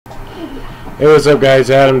Hey, what's up, guys?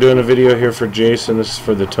 Adam doing a video here for Jayson. This is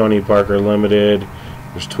for the Tony Parker Limited.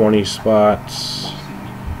 There's 20 spots.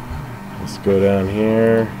 Let's go down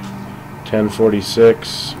here.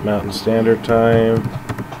 10:46 Mountain Standard Time.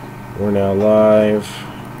 We're now live.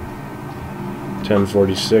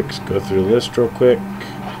 10:46. Go through the list real quick.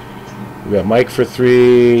 We got Mike for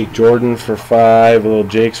 3, Jordan for 5, little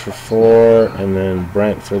Jake's for 4, and then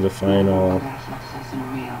Brent for the final.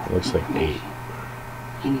 Looks like 8.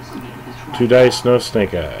 2 dice, no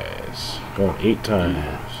snake eyes. Going 8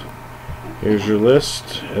 times. Here's your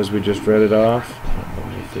list as we just read it off. Let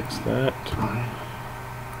me fix that.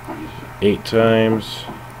 8 times.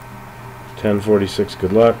 10:46.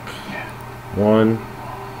 Good luck. 1,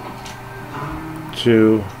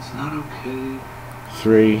 2,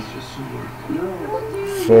 3,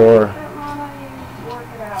 4,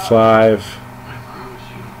 5,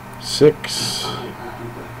 6,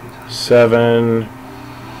 7.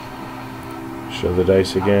 Show the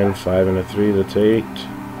dice again. 5 and a 3. That's 8.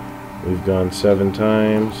 We've gone 7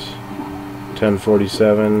 times.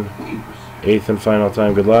 10:47. 8th and final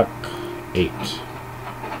time. Good luck. 8.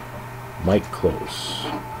 Mike close.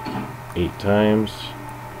 8 times.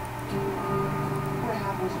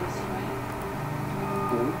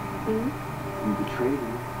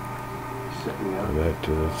 Go back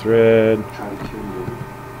to the thread.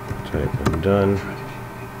 Type I'm done.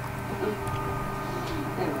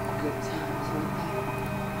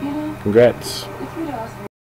 Congrats.